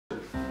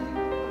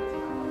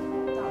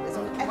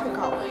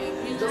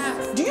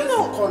Do you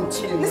know?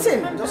 Continue. Listen,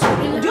 do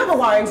you have a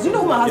wife? Do you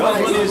know who my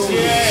husband is?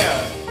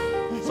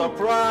 Here.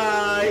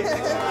 Surprise!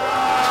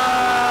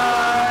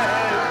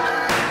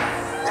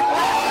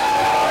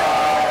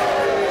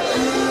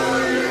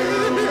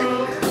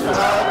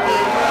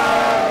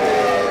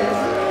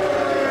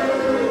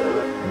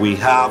 We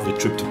have a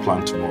trip to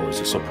plan tomorrow. It's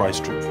a surprise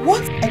trip.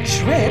 What? A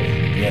trip?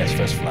 Yes,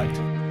 first flight.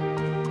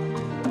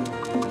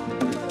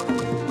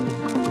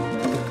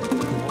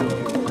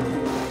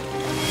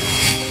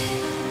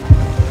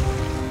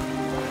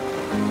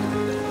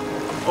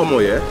 Omo,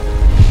 yeah?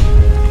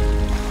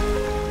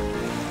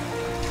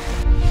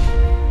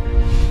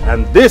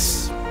 And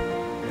this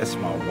is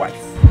my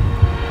wife.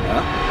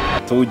 Huh?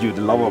 I told you,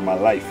 the love of my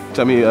life.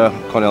 Tell me,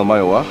 Colonel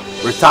Mayowa.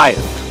 Retired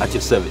at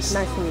your service.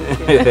 Nice to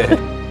meet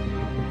you.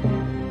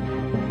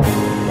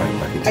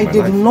 I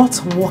did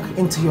not walk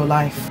into your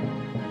life.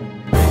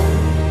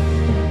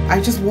 I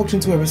just walked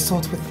into a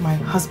resort with my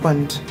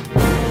husband.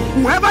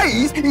 Whoever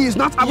he is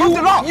not above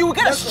the law. You will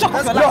get a shock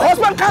of your life. Your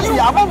husband can't be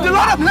above the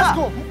law. Let's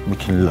go.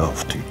 Making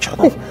love to each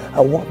other. I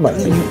want my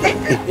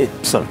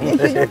sorry.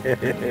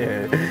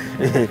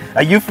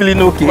 Are you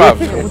feeling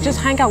okay? We just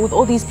hang out with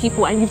all these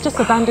people and you've just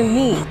abandoned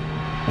me.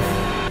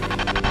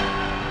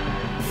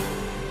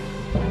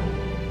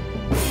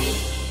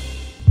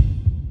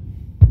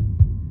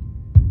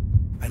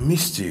 I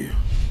missed you.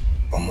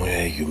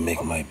 Omoye, you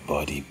make my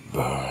body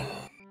burn.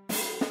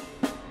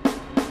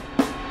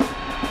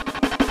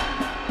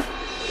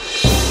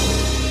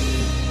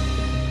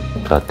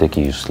 I take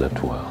it you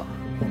slept well.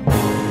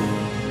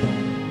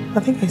 I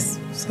think I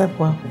slept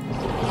well.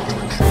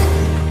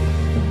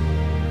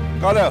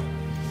 Colonel,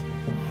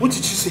 What did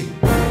you say?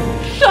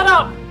 Shut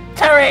up,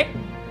 Terry!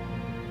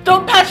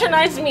 Don't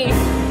patronize me!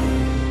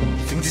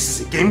 You think this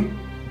is a game?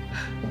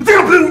 You think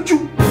I'm playing with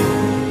you?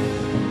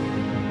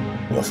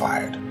 You're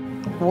fired.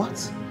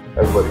 What?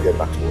 Everybody get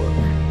back to work.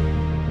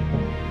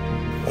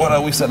 what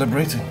are we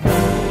celebrating?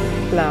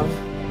 Love.